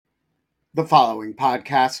The following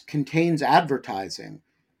podcast contains advertising.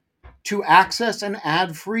 To access an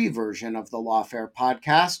ad-free version of the Lawfare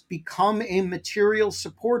podcast, become a material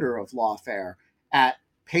supporter of Lawfare at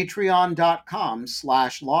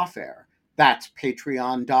patreon.com/lawfare. That's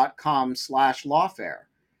patreon.com/lawfare.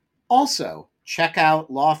 Also, check out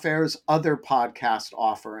Lawfare's other podcast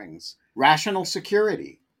offerings: Rational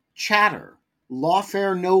Security, Chatter,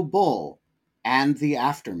 Lawfare No Bull, and The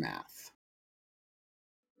Aftermath.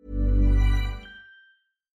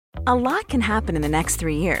 A lot can happen in the next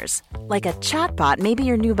 3 years. Like a chatbot may be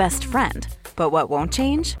your new best friend. But what won't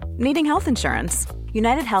change? Needing health insurance.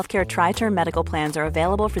 United Healthcare Tri-Term Medical Plans are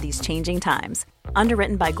available for these changing times.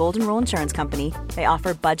 Underwritten by Golden Rule Insurance Company, they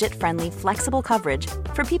offer budget-friendly, flexible coverage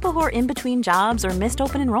for people who are in between jobs or missed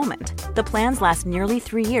open enrollment. The plans last nearly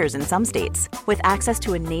 3 years in some states, with access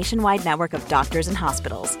to a nationwide network of doctors and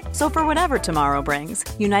hospitals. So for whatever tomorrow brings,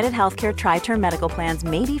 United Healthcare Tri-Term Medical Plans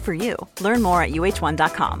may be for you. Learn more at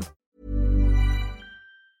uh1.com.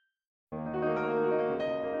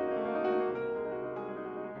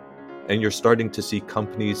 And you're starting to see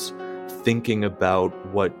companies thinking about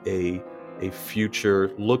what a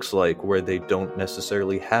future looks like where they don't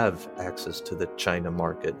necessarily have access to the China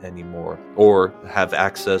market anymore, or have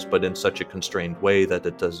access but in such a constrained way that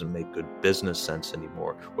it doesn't make good business sense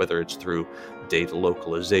anymore, whether it's through data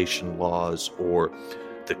localization laws or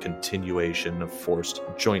the continuation of forced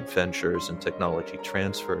joint ventures and technology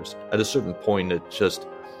transfers. At a certain point, it just,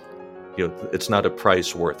 it's not a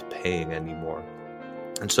price worth paying anymore.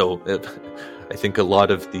 And so I think a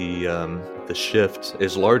lot of the shift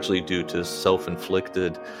is largely due to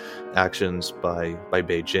self-inflicted actions by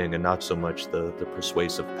Beijing, and not so much the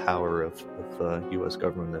persuasive power of U.S.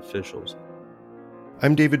 government officials.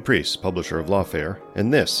 I'm David Priest, publisher of Lawfare,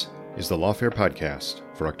 and this is the Lawfare Podcast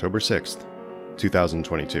for October 6th,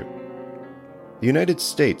 2022. The United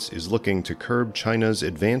States is looking to curb China's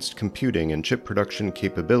advanced computing and chip production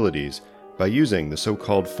capabilities by using the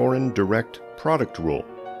so-called Foreign Direct Product Rule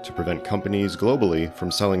to prevent companies globally from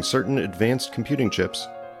selling certain advanced computing chips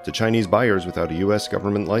to Chinese buyers without a U.S.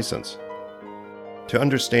 government license. To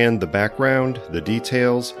understand the background, the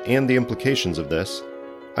details, and the implications of this,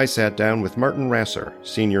 I sat down with Martin Rasser,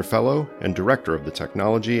 Senior Fellow and Director of the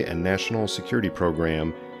Technology and National Security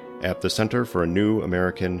Program at the Center for a New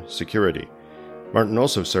American Security. Martin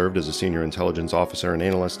also served as a Senior Intelligence Officer and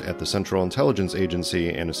Analyst at the Central Intelligence Agency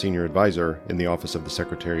and a Senior Advisor in the Office of the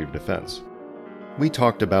Secretary of Defense. We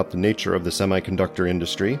talked about the nature of the semiconductor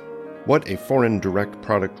industry, what a Foreign Direct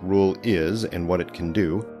Product Rule is and what it can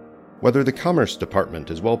do, whether the Commerce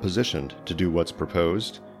Department is well positioned to do what's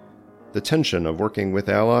proposed, the tension of working with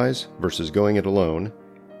allies versus going it alone,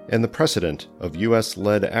 and the precedent of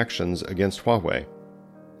U.S.-led actions against Huawei.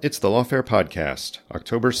 It's the Lawfare Podcast,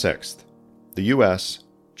 October 6th. The U.S.,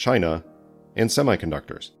 China, and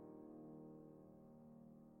semiconductors.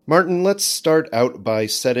 Martin, let's start out by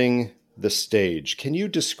setting the stage. Can you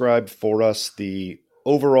describe for us the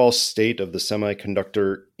overall state of the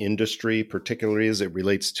semiconductor industry, particularly as it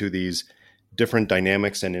relates to these different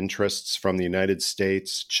dynamics and interests from the United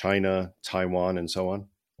States, China, Taiwan, and so on?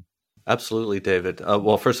 Absolutely, David.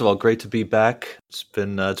 Well, first of all, great to be back. It's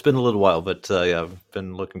been a little while, but I've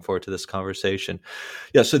been looking forward to this conversation.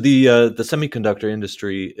 Yeah, so the semiconductor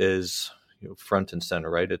industry is front and center,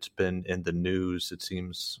 right? It's been in the news, it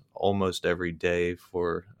seems, almost every day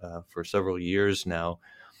for several years now.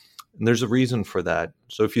 And there's a reason for that.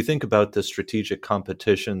 So if you think about the strategic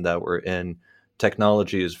competition that we're in,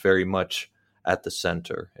 technology is very much at the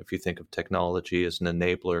center. If you think of technology as an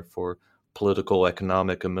enabler for political,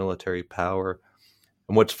 economic, and military power.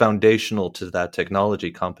 And what's foundational to that technology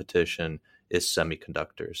competition is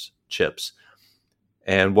semiconductors, chips.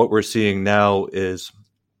 And what we're seeing now is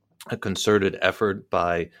a concerted effort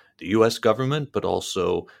by the U.S. government, but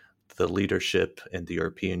also the leadership in the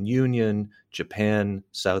European Union, Japan,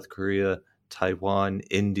 South Korea, Taiwan,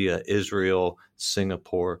 India, Israel,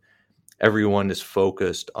 Singapore. Everyone is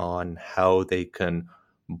focused on how they can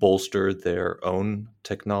bolster their own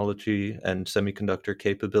technology and semiconductor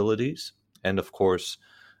capabilities. And of course,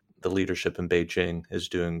 the leadership in Beijing is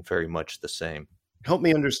doing very much the same. Help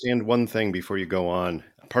me understand one thing before you go on.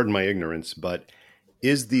 Pardon my ignorance, but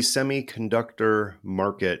is the semiconductor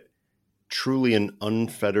market truly an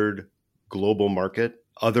unfettered global market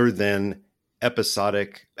other than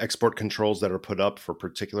episodic export controls that are put up for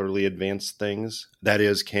particularly advanced things? That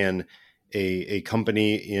is, can a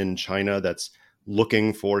company in China that's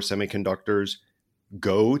looking for semiconductors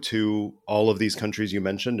go to all of these countries you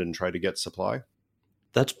mentioned and try to get supply?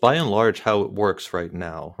 That's by and large how it works right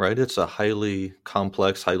now, right? It's a highly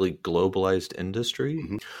complex, highly globalized industry.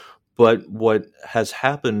 Mm-hmm. But what has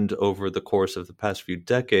happened over the course of the past few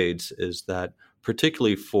decades is that,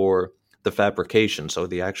 particularly for the fabrication, so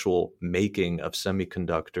the actual making of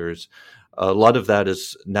semiconductors, a lot of that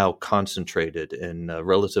is now concentrated in a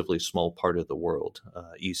relatively small part of the world,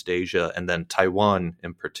 East Asia, and then Taiwan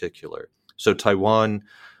in particular. So Taiwan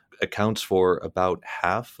accounts for about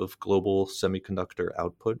half of global semiconductor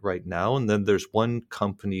output right now. And then there's one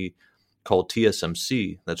company called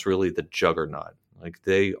TSMC that's really the juggernaut. Like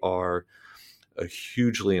they are a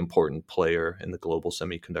hugely important player in the global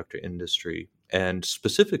semiconductor industry. And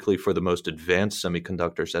specifically for the most advanced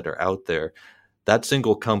semiconductors that are out there, that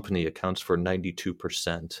single company accounts for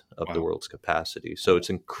 92% of the Wow. world's capacity. So it's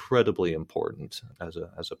incredibly important as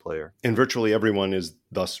a player. And virtually everyone is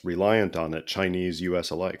thus reliant on it, Chinese,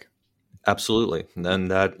 US alike. Absolutely.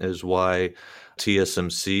 And that is why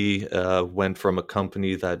TSMC went from a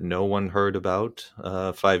company that no one heard about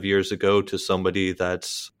 5 years ago to somebody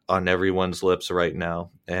that's on everyone's lips right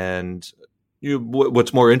now. And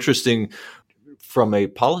what's more interesting from a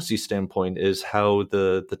policy standpoint is how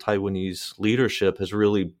the Taiwanese leadership has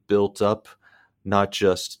really built up not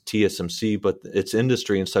just TSMC, but its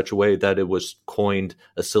industry in such a way that it was coined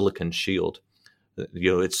a silicon shield.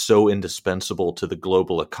 It's so indispensable to the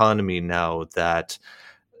global economy now that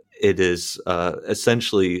it is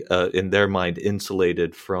essentially, in their mind,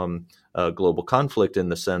 insulated from global conflict in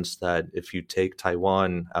the sense that if you take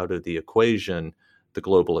Taiwan out of the equation, the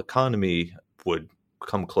global economy would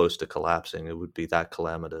come close to collapsing. It would be that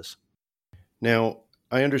calamitous. Now,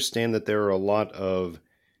 I understand that there are a lot of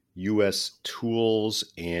US tools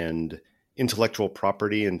and intellectual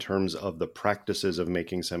property in terms of the practices of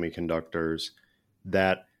making semiconductors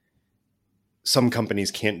that some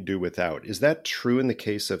companies can't do without. Is that true in the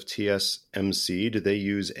case of TSMC? Do they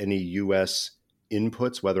use any US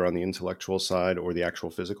inputs, whether on the intellectual side or the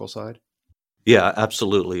actual physical side? Yeah,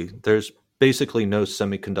 absolutely. There's basically no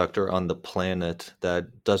semiconductor on the planet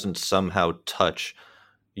that doesn't somehow touch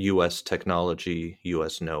US technology,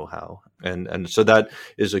 US know-how. And so that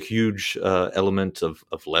is a huge element of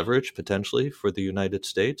leverage potentially for the United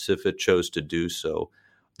States if it chose to do so.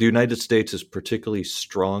 The United States is particularly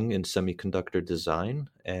strong in semiconductor design,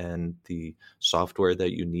 and the software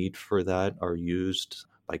that you need for that are used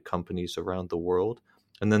by companies around the world.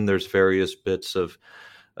 And then there's various bits of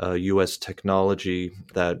U.S. technology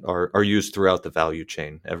that are used throughout the value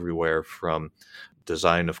chain, everywhere from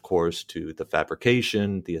design, of course, to the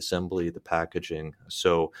fabrication, the assembly, the packaging.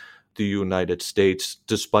 So the United States,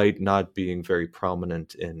 despite not being very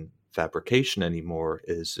prominent in fabrication anymore,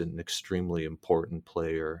 is an extremely important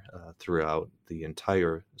player throughout the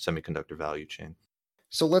entire semiconductor value chain.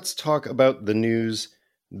 So let's talk about the news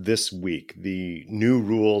this week, the new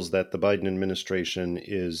rules that the Biden administration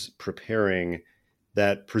is preparing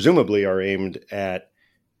that presumably are aimed at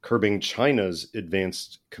curbing China's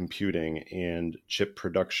advanced computing and chip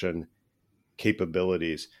production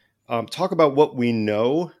capabilities. Talk about what we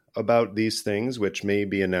know about these things, which may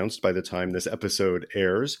be announced by the time this episode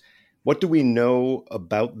airs. What do we know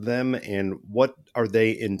about them, and what are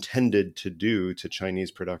they intended to do to Chinese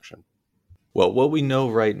production? Well, what we know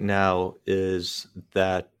right now is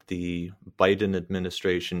that the Biden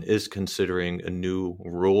administration is considering a new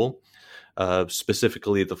rule,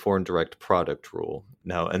 specifically the foreign direct product rule.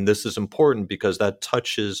 Now, and this is important because that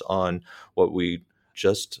touches on what we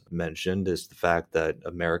just mentioned, is the fact that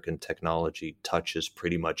American technology touches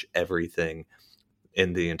pretty much everything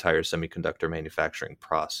in the entire semiconductor manufacturing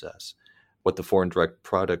process. What the foreign direct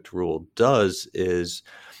product rule does is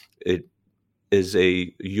it is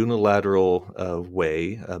a unilateral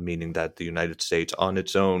way, meaning that the United States on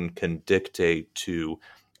its own can dictate to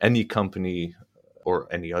any company or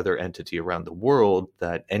any other entity around the world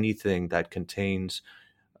that anything that contains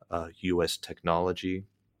U.S. technology,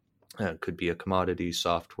 could be a commodity,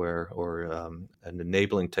 software, or an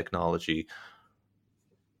enabling technology,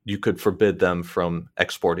 you could forbid them from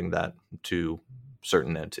exporting that to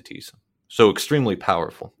certain entities. So extremely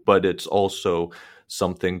powerful, but it's also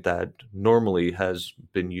something that normally has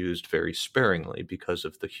been used very sparingly because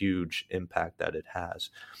of the huge impact that it has.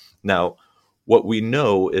 Now, what we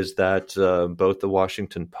know is that both the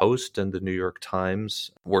Washington Post and the New York Times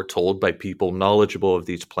were told by people knowledgeable of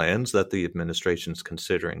these plans that the administration is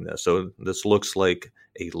considering this. So this looks like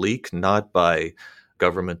a leak, not by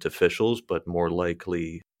government officials, but more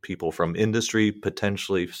likely people from industry,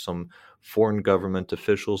 potentially some foreign government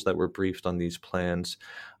officials that were briefed on these plans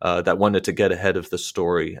that wanted to get ahead of the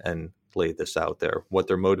story and lay this out there. What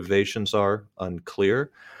their motivations are,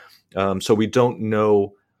 unclear. So we don't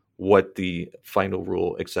know what the final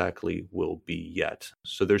rule exactly will be yet.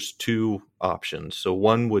 So there's two options. So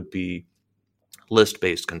one would be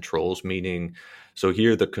list-based controls, meaning, so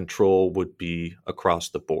here the control would be across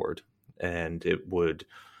the board, and it would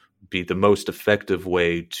be the most effective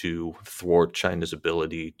way to thwart China's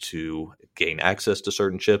ability to gain access to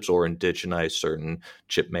certain chips or indigenize certain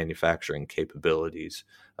chip manufacturing capabilities.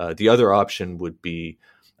 The other option would be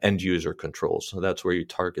end user controls. So that's where you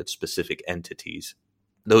target specific entities.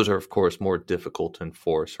 Those are, of course, more difficult to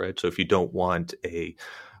enforce, right? So if you don't want a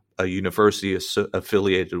university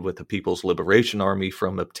affiliated with the People's Liberation Army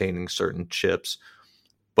from obtaining certain chips,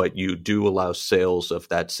 but you do allow sales of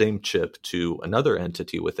that same chip to another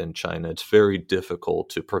entity within China, it's very difficult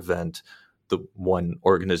to prevent the one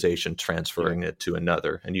organization transferring it to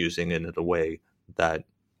another and using it in a way that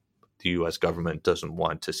the U.S. government doesn't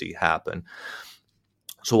want to see happen.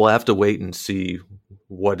 So we'll have to wait and see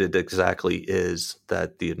what it exactly is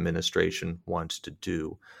that the administration wants to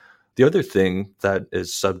do. The other thing that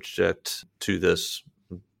is subject to this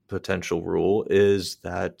potential rule is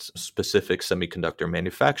that specific semiconductor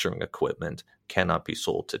manufacturing equipment cannot be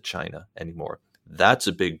sold to China anymore. That's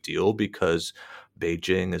a big deal because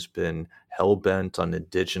Beijing has been hell-bent on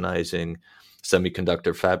indigenizing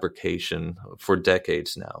semiconductor fabrication for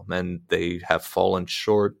decades now, and they have fallen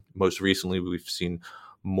short. Most recently, we've seen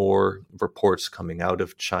more reports coming out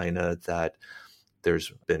of China that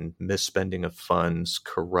there's been misspending of funds,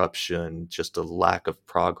 corruption, just a lack of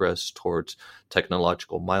progress towards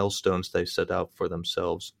technological milestones they set out for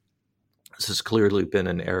themselves. This has clearly been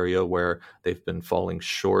an area where they've been falling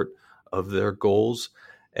short of their goals.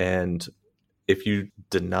 And if you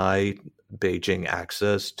deny Beijing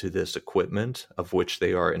access to this equipment, of which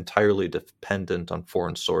they are entirely dependent on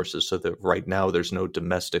foreign sources, so that right now there's no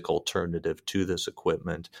domestic alternative to this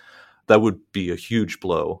equipment, that would be a huge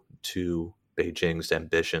blow to Beijing's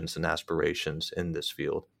ambitions and aspirations in this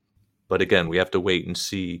field. But again, we have to wait and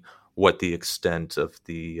see what the extent of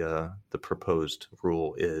the proposed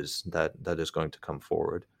rule is that is going to come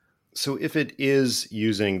forward. So if it is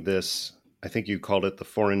using this, I think you called it the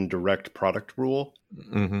foreign direct product rule.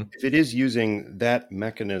 Mm-hmm. If it is using that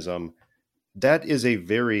mechanism, that is a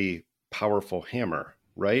very powerful hammer,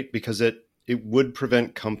 right? Because it would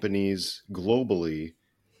prevent companies globally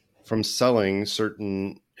from selling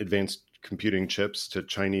certain advanced computing chips to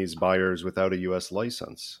Chinese buyers without a U.S.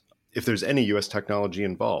 license, if there's any U.S. technology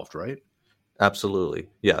involved, right? Absolutely.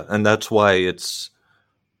 Yeah. And that's why it's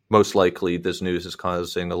most likely this news is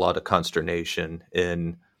causing a lot of consternation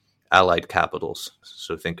in allied capitals.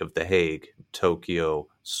 So think of The Hague, Tokyo,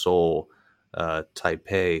 Seoul,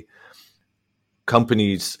 Taipei.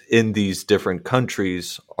 Companies in these different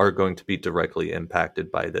countries are going to be directly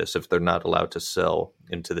impacted by this if they're not allowed to sell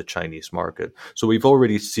into the Chinese market. So we've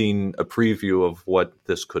already seen a preview of what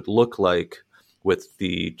this could look like with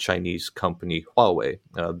the Chinese company Huawei,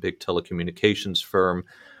 a big telecommunications firm.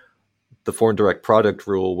 The foreign direct product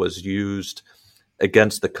rule was used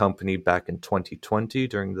against the company back in 2020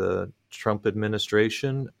 during the Trump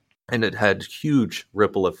administration. And it had huge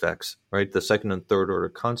ripple effects, right? The second and third order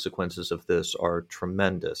consequences of this are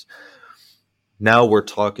tremendous. Now we're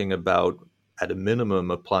talking about, at a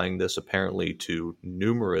minimum, applying this apparently to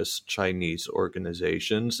numerous Chinese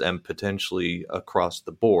organizations and potentially across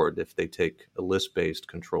the board if they take a list-based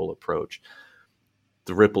control approach.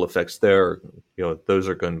 The ripple effects there, those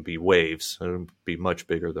are going to be waves. It'll be much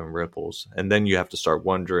bigger than ripples. And then you have to start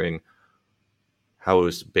wondering, how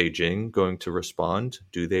is Beijing going to respond?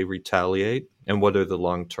 Do they retaliate? And what are the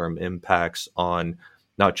long-term impacts on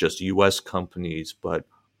not just U.S. companies, but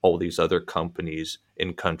all these other companies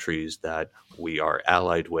in countries that we are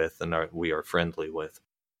allied with and we are friendly with?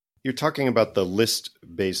 You're talking about the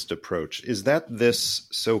list-based approach. Is that this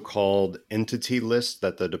so-called entity list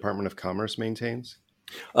that the Department of Commerce maintains?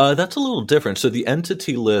 That's a little different. So the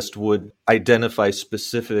entity list would identify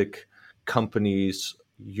specific companies,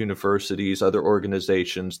 universities, other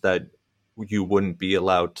organizations that you wouldn't be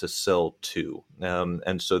allowed to sell to.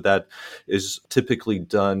 And so that is typically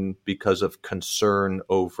done because of concern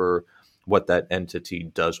over what that entity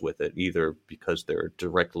does with it, either because they're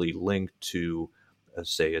directly linked to,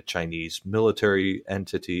 say, a Chinese military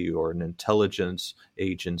entity or an intelligence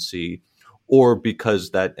agency, or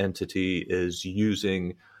because that entity is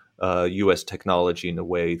using U.S. technology in a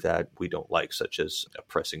way that we don't like, such as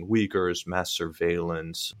oppressing Uyghurs, mass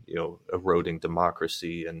surveillance, eroding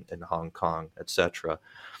democracy in Hong Kong, etc.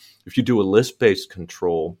 If you do a list-based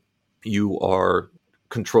control, you are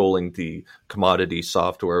controlling the commodity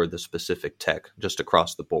software or the specific tech just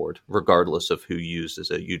across the board, regardless of who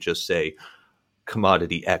uses it. You just say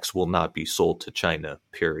commodity X will not be sold to China,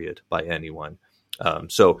 period, by anyone.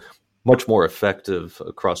 So much more effective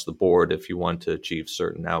across the board if you want to achieve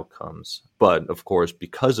certain outcomes. But of course,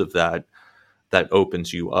 because of that, that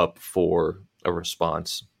opens you up for a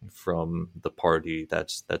response from the party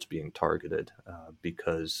that's being targeted.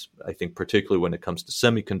 Because I think particularly when it comes to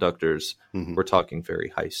semiconductors, we're talking very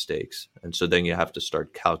high stakes. And so then you have to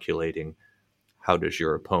start calculating, how does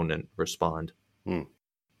your opponent respond?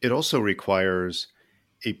 It also requires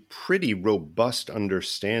a pretty robust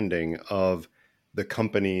understanding of the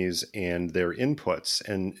companies and their inputs.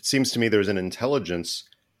 And it seems to me there's an intelligence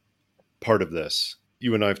part of this.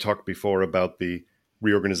 You and I have talked before about the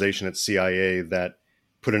reorganization at CIA that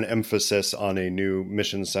put an emphasis on a new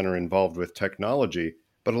mission center involved with technology.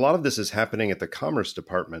 But a lot of this is happening at the Commerce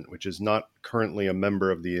Department, which is not currently a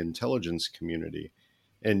member of the intelligence community.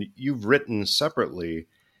 And you've written separately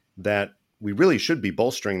that we really should be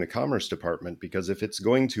bolstering the Commerce Department, because if it's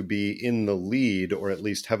going to be in the lead, or at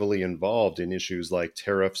least heavily involved in issues like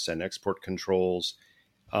tariffs and export controls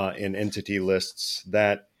and entity lists,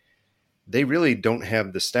 that they really don't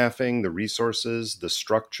have the staffing, the resources, the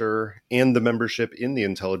structure, and the membership in the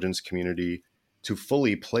intelligence community to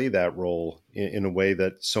fully play that role in a way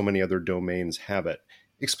that so many other domains have it.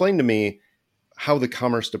 Explain to me how the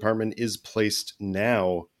Commerce Department is placed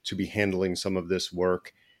now to be handling some of this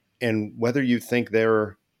work, and whether you think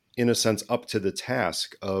they're, in a sense, up to the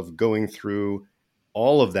task of going through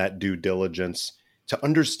all of that due diligence to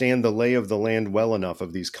understand the lay of the land well enough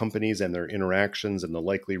of these companies and their interactions and the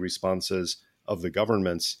likely responses of the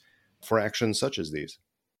governments for actions such as these.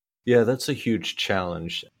 Yeah, that's a huge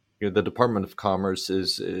challenge. The Department of Commerce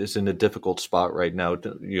is in a difficult spot right now.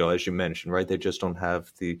 As you mentioned, right? They just don't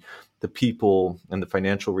have the people and the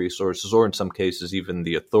financial resources, or in some cases, even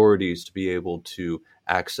the authorities to be able to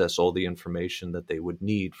access all the information that they would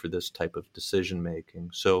need for this type of decision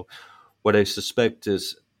making. So what I suspect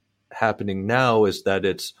is happening now is that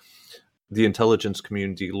it's the intelligence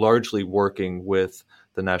community largely working with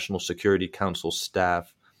the National Security Council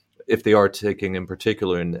staff, if they are taking in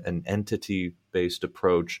particular an entity-based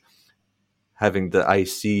approach, having the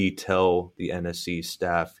IC tell the NSC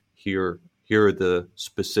staff, here are the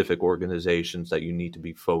specific organizations that you need to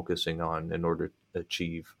be focusing on in order to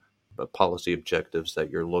achieve the policy objectives that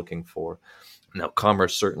you're looking for. Now,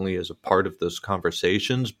 Commerce certainly is a part of those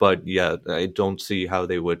conversations, but yeah, I don't see how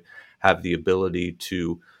they would have the ability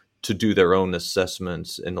to do their own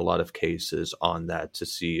assessments in a lot of cases on that, to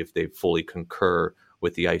see if they fully concur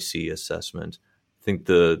with the IC assessment. I think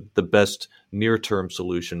the best near-term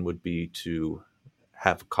solution would be to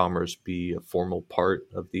have Commerce be a formal part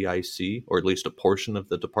of the IC, or at least a portion of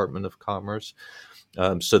the Department of Commerce,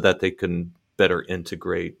 so that they can better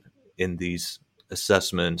integrate in these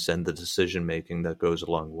assessments and the decision-making that goes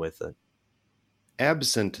along with it.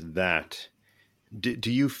 Absent that,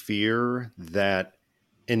 do you fear that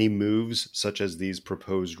any moves such as these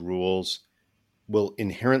proposed rules will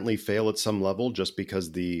inherently fail at some level just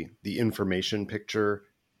because the information picture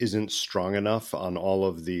isn't strong enough on all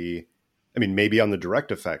of the, maybe on the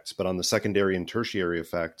direct effects, but on the secondary and tertiary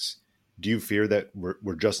effects? Do you fear that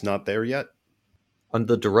we're just not there yet? On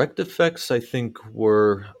the direct effects, I think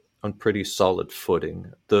we're on pretty solid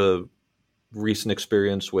footing. The recent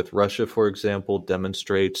experience with Russia, for example,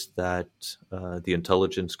 demonstrates that the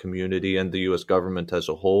intelligence community and the U.S. government as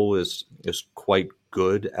a whole is quite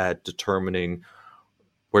good at determining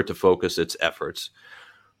where to focus its efforts.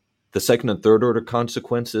 The second and third order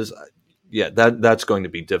consequences, that's going to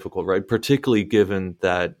be difficult, right? Particularly given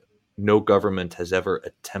that no government has ever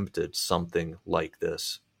attempted something like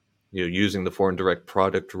this. Using the foreign direct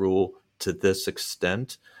product rule to this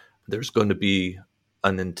extent, there's going to be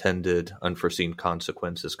unintended, unforeseen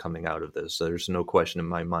consequences coming out of this. There's no question in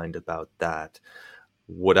my mind about that.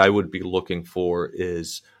 What I would be looking for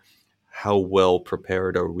is, how well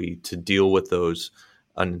prepared are we to deal with those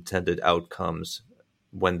unintended outcomes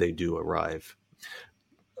when they do arrive?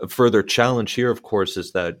 A further challenge here, of course,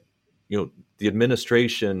 is that the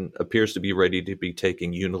administration appears to be ready to be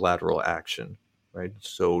taking unilateral action, right?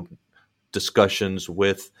 So discussions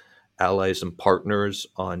with allies and partners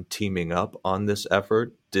on teaming up on this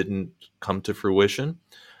effort didn't come to fruition.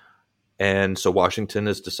 And so Washington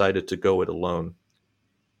has decided to go it alone.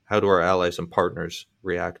 How do our allies and partners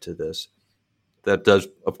react to this? That does,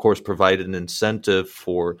 of course, provide an incentive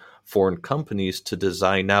for foreign companies to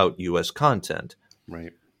design out U.S. content.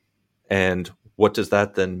 Right. And what does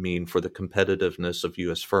that then mean for the competitiveness of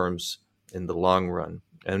U.S. firms in the long run?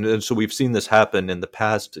 And so we've seen this happen in the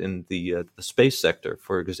past in the space sector,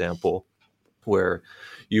 for example, where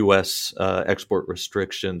U.S. Export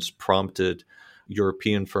restrictions prompted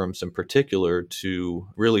European firms in particular to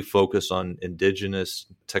really focus on indigenous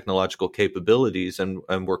technological capabilities,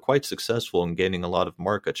 and were quite successful in gaining a lot of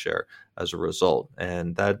market share as a result.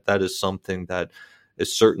 And that is something that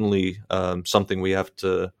is certainly something we have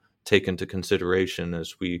to take into consideration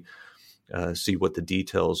as we see what the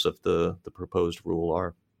details of the proposed rule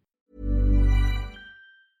are.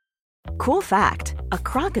 Cool fact, a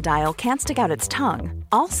crocodile can't stick out its tongue.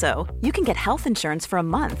 Also, you can get health insurance for a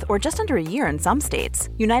month or just under a year in some states.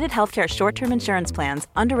 United Healthcare short-term insurance plans,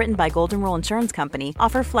 underwritten by Golden Rule Insurance Company,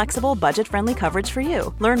 offer flexible, budget-friendly coverage for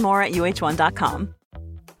you. Learn more at uh1.com.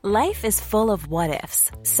 Life is full of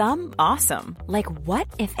what-ifs. Some awesome, like what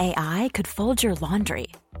if AI could fold your laundry?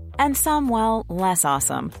 And some, well, less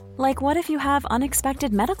awesome, like what if you have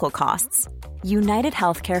unexpected medical costs? United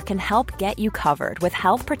Healthcare can help get you covered with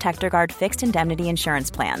Health Protector Guard fixed indemnity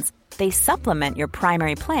insurance plans. They supplement your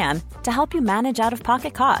primary plan to help you manage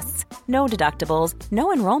out-of-pocket costs. No deductibles,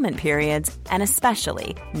 no enrollment periods, and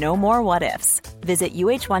especially no more what-ifs. Visit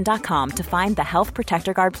uh1.com to find the Health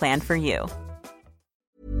Protector Guard plan for you.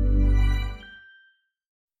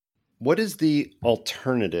 What is the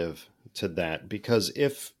alternative to that? Because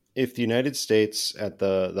if the United States at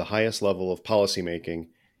the highest level of policymaking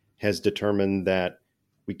has determined that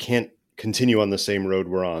we can't continue on the same road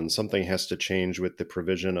we're on, something has to change with the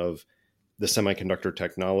provision of the semiconductor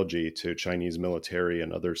technology to Chinese military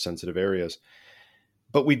and other sensitive areas.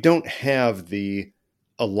 But we don't have the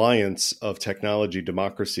alliance of technology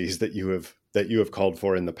democracies that you have called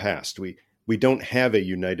for in the past. We don't have a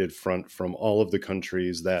united front from all of the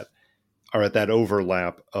countries that are at that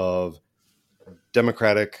overlap of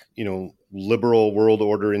democratic, liberal world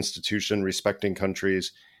order institution respecting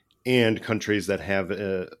countries and countries that have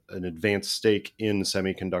an advanced stake in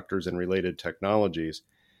semiconductors and related technologies.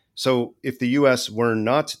 So if the US were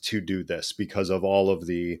not to do this because of all of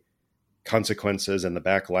the consequences and the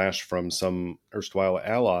backlash from some erstwhile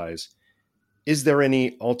allies, is there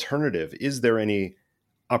any alternative? Is there any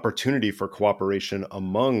opportunity for cooperation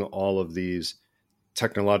among all of these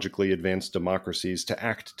technologically advanced democracies to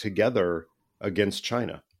act together against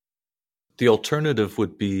China? The alternative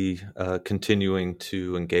would be continuing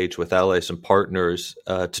to engage with allies and partners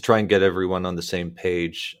to try and get everyone on the same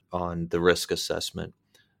page on the risk assessment.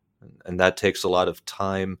 And that takes a lot of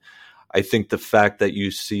time. I think the fact that you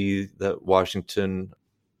see that Washington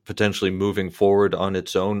potentially moving forward on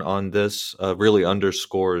its own on this really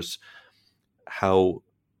underscores how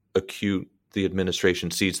acute the administration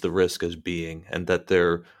sees the risk as being, and that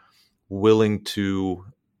they're willing to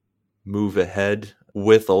move ahead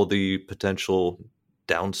with all the potential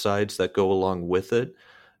downsides that go along with it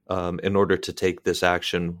in order to take this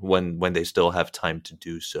action when they still have time to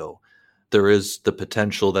do so. There is the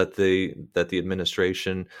potential that the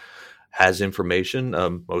administration has information,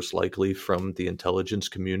 most likely from the intelligence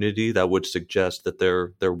community, that would suggest that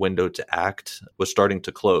their window to act was starting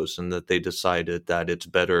to close, and that they decided that it's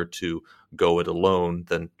better to go it alone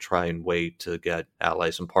than try and wait to get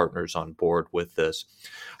allies and partners on board with this.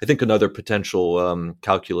 I think another potential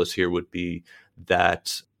calculus here would be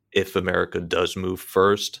that if America does move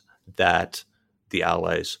first, that the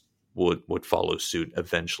allies would follow suit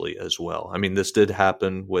eventually as well. I mean, this did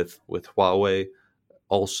happen with Huawei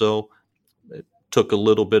also. It took a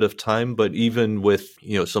little bit of time, but even with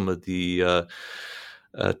some of the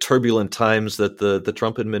turbulent times that the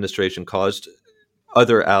Trump administration caused,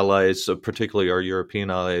 other allies, particularly our European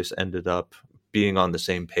allies, ended up being on the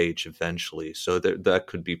same page eventually. So that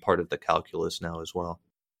could be part of the calculus now as well.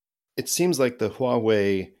 It seems like the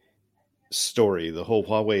Huawei story, the whole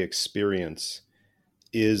Huawei experience,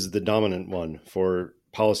 is the dominant one for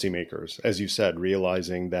policymakers, as you said,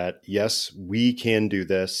 realizing that, yes, we can do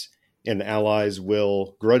this, and allies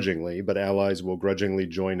will grudgingly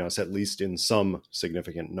join us, at least in some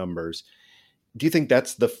significant numbers. Do you think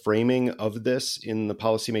that's the framing of this in the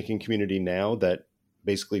policymaking community now, that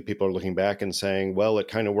basically people are looking back and saying, well, it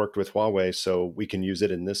kind of worked with Huawei, so we can use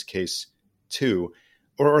it in this case too?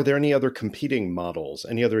 Or are there any other competing models,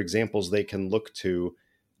 any other examples they can look to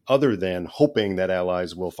other than hoping that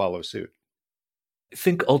allies will follow suit? I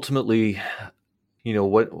think ultimately,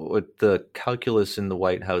 what the calculus in the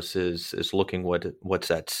White House is looking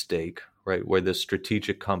what's at stake, right? Where the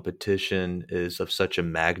strategic competition is of such a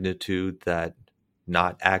magnitude that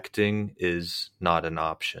not acting is not an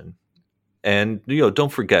option. And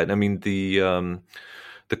don't forget, I mean, the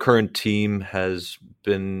current team has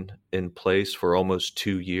been in place for almost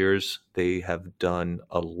 2 years. They have done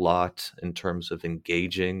a lot in terms of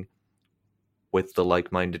engaging with the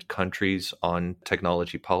like-minded countries on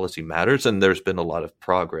technology policy matters, and there's been a lot of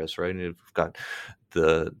progress, right? And we've got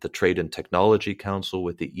the Trade and Technology Council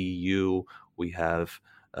with the EU. We have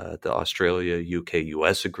the Australia, UK,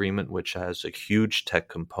 US agreement, which has a huge tech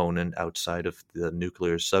component outside of the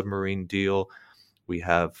nuclear submarine deal. We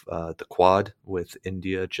have the Quad with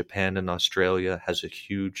India, Japan, and Australia has a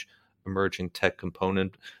huge emerging tech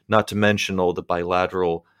component, not to mention all the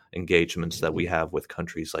bilateral engagements that we have with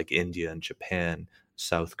countries like India and Japan,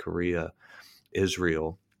 South Korea,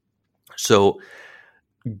 Israel. So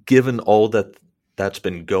given all that's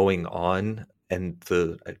been going on and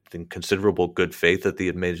the, I think, considerable good faith that the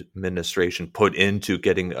administration put into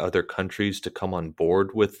getting other countries to come on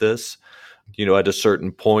board with this, at a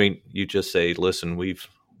certain point, you just say, listen, we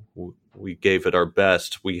gave it our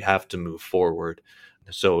best. We have to move forward.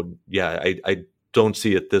 So, yeah, I don't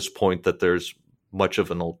see at this point that there's much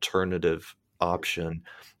of an alternative option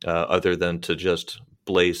other than to just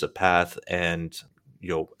blaze a path and,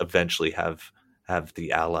 eventually have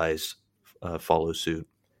the allies follow suit.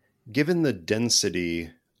 Given the density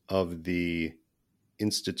of the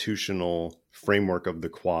institutional framework of the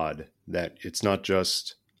Quad, that it's not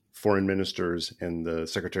just foreign ministers and the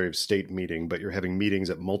Secretary of State meeting, but you're having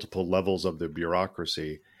meetings at multiple levels of the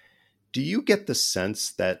bureaucracy, do you get the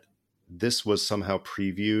sense that this was somehow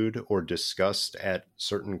previewed or discussed at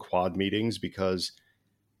certain Quad meetings? Because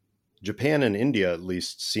Japan and India at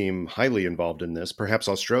least seem highly involved in this, perhaps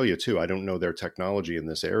Australia too. I don't know their technology in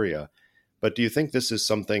this area. But do you think this is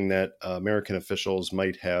something that American officials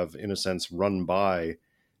might have, in a sense, run by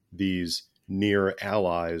these near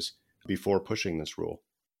allies before pushing this rule?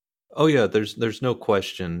 Oh yeah, there's no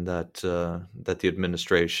question that the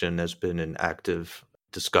administration has been in active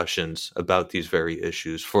discussions about these very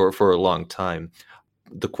issues for a long time.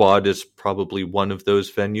 The Quad is probably one of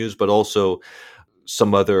those venues, but also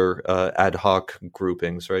some other ad hoc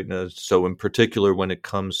groupings, right? So in particular, when it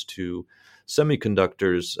comes to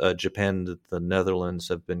semiconductors, Japan and the Netherlands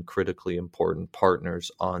have been critically important partners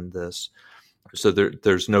on this. So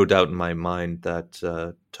there's no doubt in my mind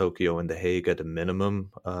that Tokyo and The Hague, at a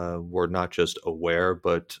minimum, were not just aware,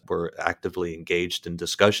 but were actively engaged in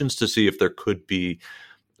discussions to see if there could be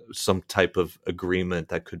some type of agreement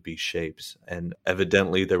that could be shaped. And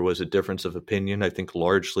evidently there was a difference of opinion, I think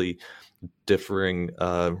largely differing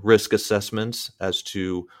risk assessments as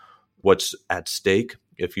to what's at stake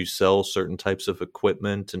if you sell certain types of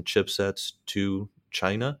equipment and chipsets to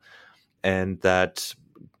China. And that,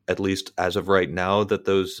 at least as of right now, that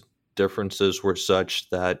those differences were such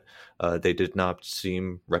that they did not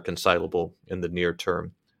seem reconcilable in the near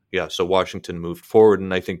term. Yeah, so Washington moved forward,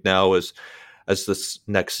 and I think now as this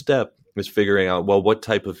next step is figuring out, well, what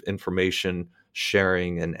type of information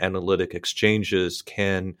sharing and analytic exchanges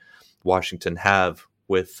can Washington have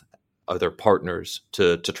with other partners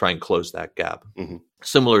to try and close that gap. Mm-hmm.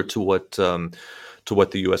 Similar to what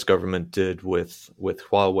the U.S. government did with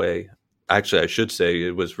Huawei. Actually, I should say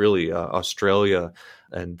it was really Australia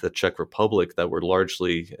and the Czech Republic that were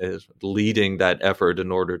largely leading that effort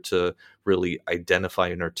in order to really identify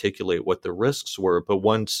and articulate what the risks were. But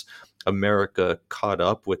once America caught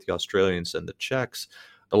up with the Australians and the Czechs,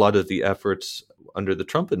 a lot of the efforts under the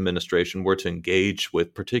Trump administration were to engage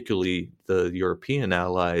with particularly the European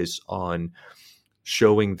allies on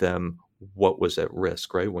showing them what was at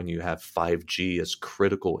risk, right? When you have 5G as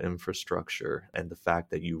critical infrastructure and the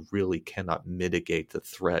fact that you really cannot mitigate the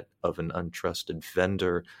threat of an untrusted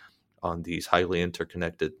vendor on these highly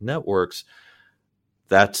interconnected networks,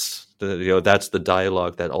 that's the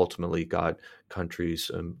dialogue that ultimately got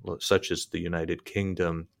countries such as the United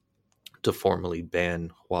Kingdom to formally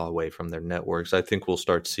ban Huawei from their networks. I think we'll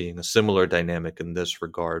start seeing a similar dynamic in this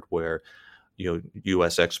regard where,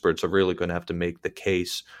 U.S. experts are really going to have to make the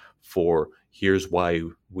case for here's why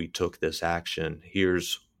we took this action.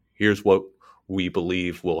 Here's what we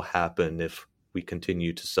believe will happen if we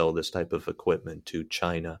continue to sell this type of equipment to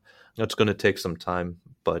China. That's going to take some time,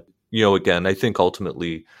 but again, I think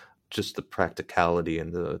ultimately just the practicality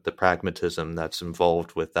and the pragmatism that's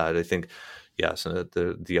involved with that. I think, yes,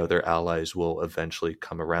 the other allies will eventually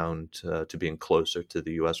come around to being closer to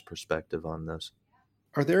the U.S. perspective on this.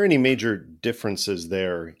 Are there any major differences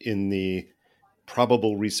there in the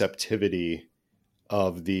probable receptivity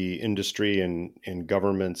of the industry and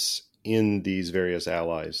governments in these various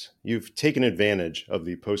allies? You've taken advantage of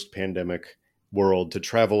the post-pandemic world to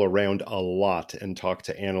travel around a lot and talk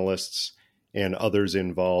to analysts and others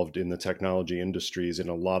involved in the technology industries and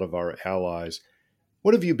a lot of our allies.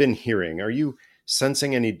 What have you been hearing? Are you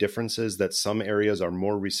sensing any differences that some areas are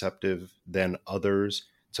more receptive than others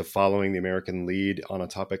to following the American lead on a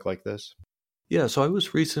topic like this? Yeah, so I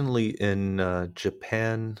was recently in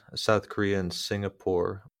Japan, South Korea, and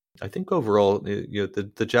Singapore. I think overall,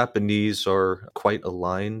 the Japanese are quite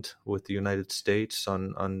aligned with the United States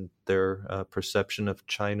on their perception of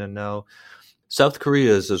China now. South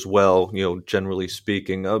Korea is as well, generally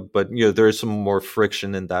speaking, but there is some more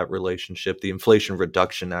friction in that relationship. The Inflation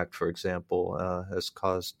Reduction Act, for example, has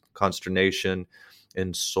caused consternation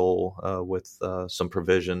in Seoul with some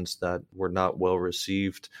provisions that were not well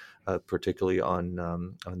received, particularly on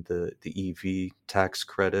the EV tax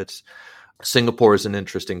credits. Singapore is an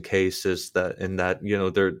interesting case, is that in that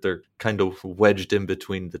they're kind of wedged in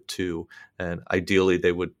between the two, and ideally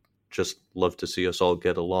they would just love to see us all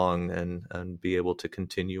get along and be able to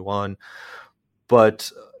continue on. But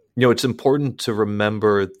it's important to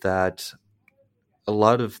remember that a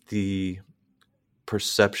lot of the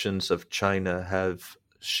perceptions of China have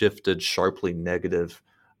shifted sharply negative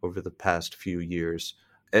over the past few years.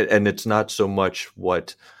 And it's not so much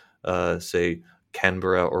what, say,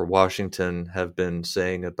 Canberra or Washington have been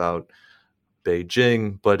saying about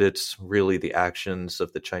Beijing, but it's really the actions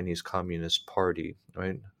of the Chinese Communist Party,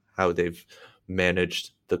 right? How they've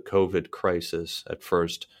managed the COVID crisis at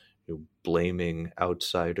first, blaming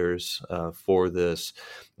outsiders for this.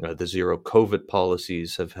 The zero COVID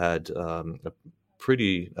policies have had a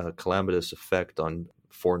pretty calamitous effect on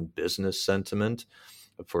foreign business sentiment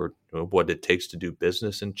for what it takes to do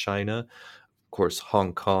business in China. Of course,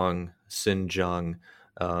 Hong Kong, Xinjiang,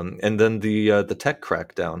 and then the tech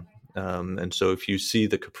crackdown. And so if you see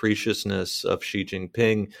the capriciousness of Xi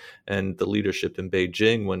Jinping and the leadership in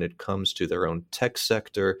Beijing when it comes to their own tech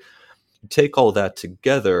sector, you take all that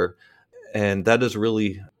together, and that has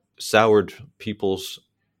really soured people's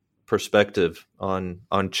perspective on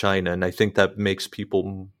China. And I think that makes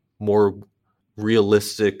people more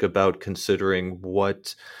realistic about considering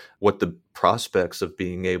what the prospects of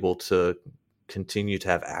being able to continue to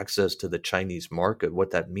have access to the Chinese market,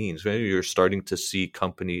 what that means. Maybe you're starting to see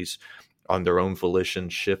companies on their own volition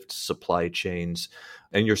shift supply chains,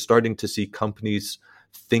 and you're starting to see companies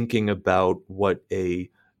thinking about what a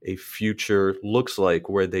future looks like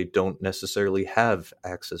where they don't necessarily have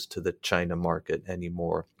access to the China market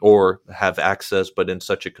anymore, or have access but in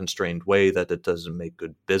such a constrained way that it doesn't make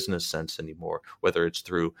good business sense anymore, whether it's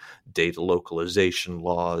through data localization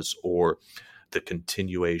laws or the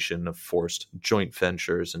continuation of forced joint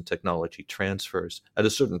ventures and technology transfers. At a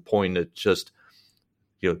certain point, it just,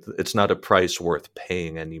 it's not a price worth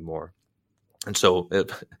paying anymore. And so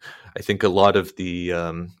I think a lot of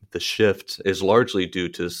the shift is largely due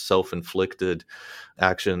to self-inflicted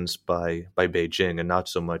actions by Beijing, and not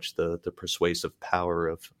so much the persuasive power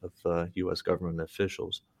of U.S. government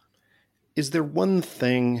officials. Is there one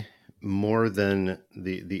thing more than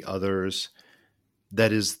the others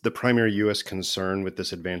that is the primary U.S. concern with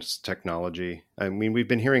this advanced technology? I mean, we've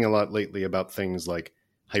been hearing a lot lately about things like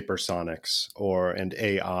hypersonics and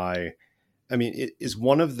AI. I mean, is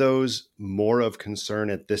one of those more of concern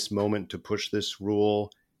at this moment to push this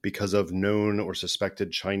rule because of known or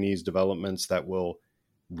suspected Chinese developments that will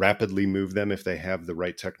rapidly move them if they have the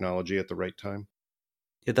right technology at the right time?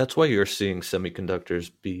 Yeah, that's why you're seeing semiconductors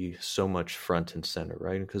be so much front and center,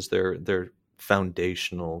 right? Because they're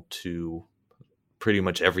foundational to pretty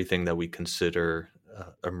much everything that we consider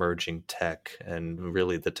emerging tech, and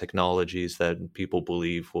really the technologies that people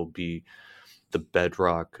believe will be the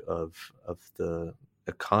bedrock of the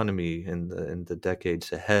economy in the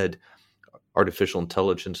decades ahead. Artificial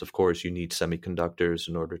intelligence, of course, you need semiconductors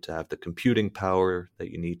in order to have the computing power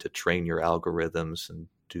that you need to train your algorithms and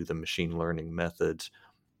do the machine learning methods.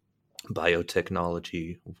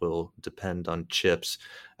 Biotechnology will depend on chips,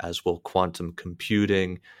 as will quantum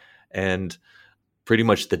computing, and pretty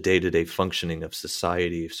much the day-to-day functioning of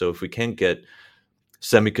society. So if we can't get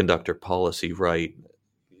semiconductor policy right,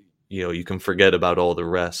 you can forget about all the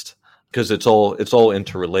rest, because it's all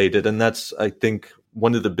interrelated. And that's, I think,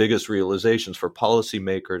 one of the biggest realizations for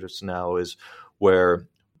policymakers now, is where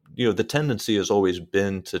the tendency has always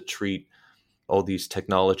been to treat all these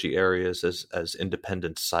technology areas as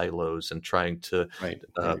independent silos, and trying to Right.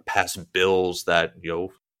 pass bills that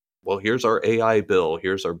well, here's our AI bill,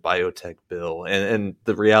 here's our biotech bill, and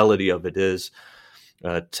the reality of it is,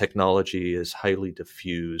 technology is highly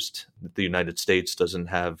diffused. The United States doesn't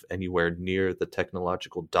have anywhere near the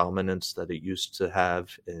technological dominance that it used to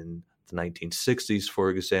have in the 1960s,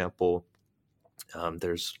 for example.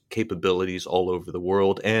 There's capabilities all over the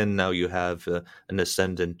world, and now you have an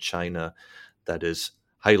ascendant China that is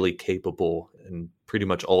highly capable in pretty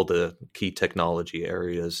much all the key technology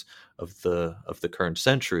areas of the current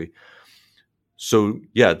century. So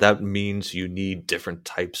yeah, that means you need different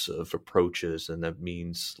types of approaches, and that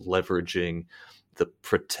means leveraging the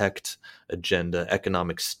protect agenda,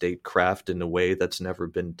 economic statecraft, in a way that's never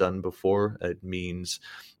been done before. It means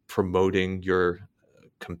promoting your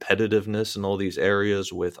competitiveness in all these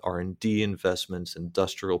areas with R&D investments,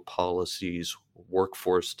 industrial policies,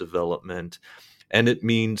 workforce development, and it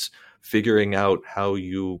means figuring out how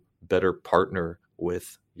you better partner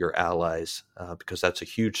with your allies, because that's a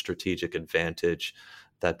huge strategic advantage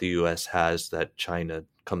that the U.S. has that China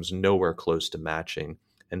comes nowhere close to matching.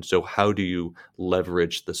 And so how do you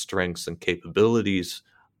leverage the strengths and capabilities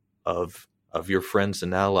of your friends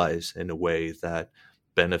and allies in a way that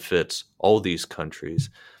benefits all these countries?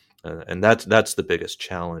 And that's the biggest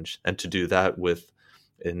challenge. And to do that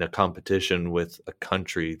in a competition with a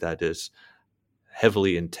country that is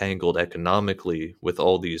heavily entangled economically with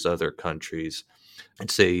all these other countries,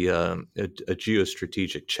 it's a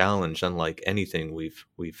geostrategic challenge unlike anything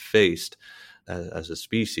we've faced as a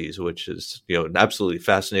species, which is an absolutely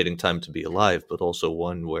fascinating time to be alive, but also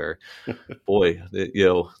one where, boy,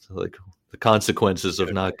 like the consequences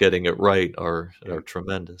of not getting it right are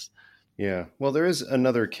tremendous. Yeah. Well, there is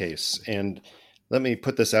another case, and let me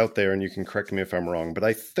put this out there, and you can correct me if I'm wrong, but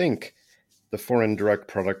I think the foreign direct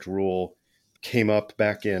product rule came up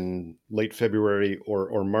back in late February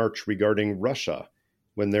or March regarding Russia,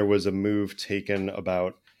 when there was a move taken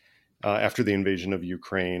about after the invasion of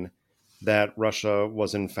Ukraine, that Russia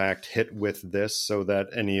was in fact hit with this so that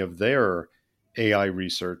any of their AI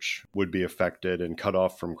research would be affected and cut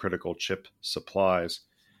off from critical chip supplies.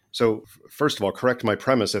 So first of all, correct my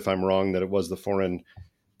premise if I'm wrong that it was the foreign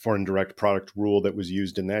direct product rule that was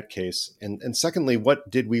used in that case. And secondly,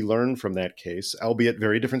 what did we learn from that case? Albeit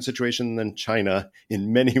very different situation than China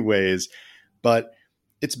in many ways, but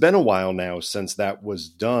it's been a while now since that was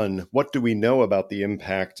done. What do we know about the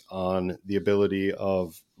impact on the ability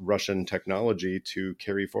of Russian technology to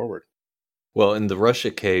carry forward? Well, in the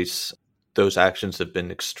Russia case, those actions have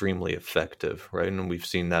been extremely effective, right? And we've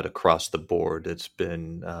seen that across the board. It's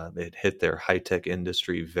been, it hit their high-tech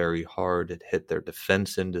industry very hard. It hit their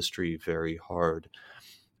defense industry very hard.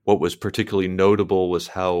 What was particularly notable was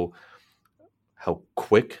how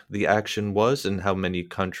quick the action was and how many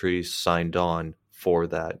countries signed on for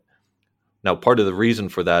that. Now, part of the reason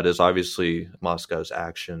for that is obviously Moscow's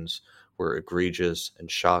actions were egregious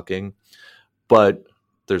and shocking, but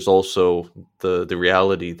there's also the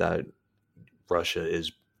reality that Russia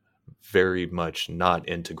is very much not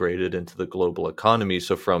integrated into the global economy.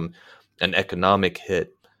 So from an economic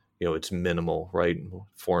hit, it's minimal, right?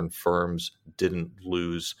 Foreign firms didn't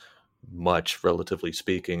lose much, relatively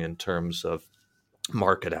speaking, in terms of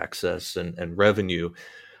market access and revenue.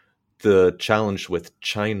 The challenge with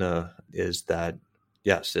China is that,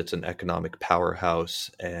 yes, it's an economic powerhouse,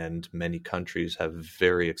 and many countries have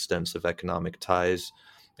very extensive economic ties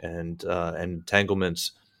and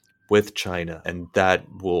entanglements with China, and that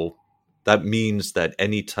means that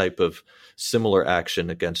any type of similar action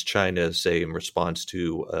against China, say in response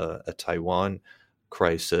to a Taiwan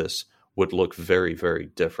crisis, would look very, very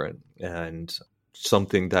different, and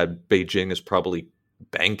something that Beijing is probably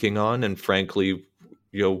banking on, and frankly,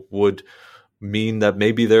 would mean that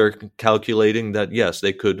maybe they're calculating that yes,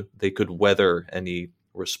 they could weather any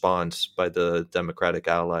response by the democratic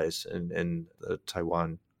allies in the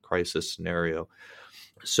Taiwan crisis scenario.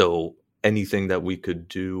 So anything that we could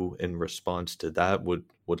do in response to that would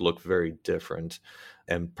look very different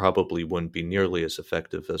and probably wouldn't be nearly as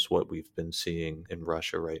effective as what we've been seeing in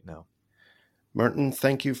Russia right now. Martin,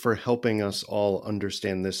 thank you for helping us all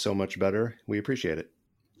understand this so much better. We appreciate it.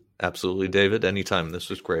 Absolutely, David. Anytime. This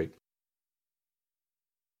was great.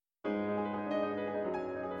 The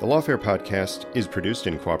Lawfare podcast is produced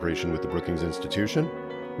in cooperation with the Brookings Institution.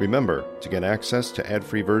 Remember to get access to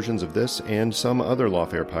ad-free versions of this and some other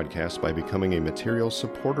Lawfare podcasts by becoming a material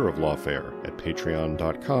supporter of Lawfare at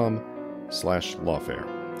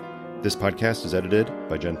patreon.com/lawfare. This podcast is edited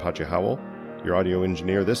by Jen Pacha-Howell. Your audio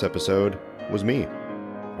engineer this episode was me.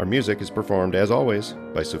 Our music is performed, as always,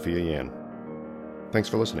 by Sophia Yan. Thanks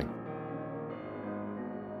for listening.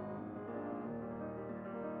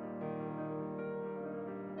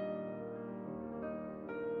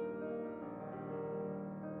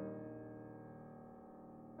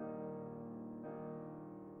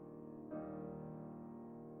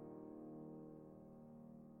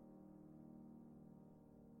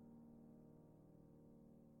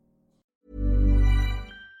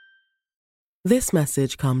 This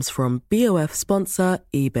message comes from BOF sponsor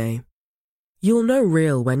eBay. You'll know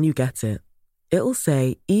real when you get it. It'll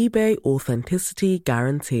say eBay Authenticity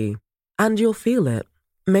Guarantee. And you'll feel it.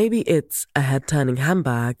 Maybe it's a head-turning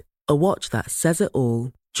handbag, a watch that says it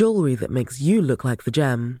all, jewelry that makes you look like the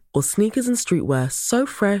gem, or sneakers and streetwear so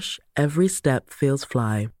fresh every step feels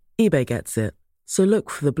fly. eBay gets it. So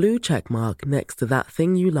look for the blue check mark next to that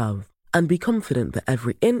thing you love. and be confident that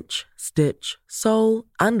every inch, stitch, sole,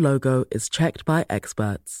 and logo is checked by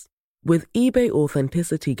experts. With eBay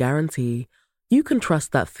Authenticity Guarantee, you can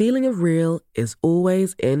trust that feeling of real is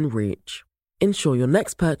always in reach. Ensure your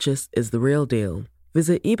next purchase is the real deal.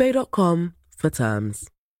 Visit ebay.com for terms.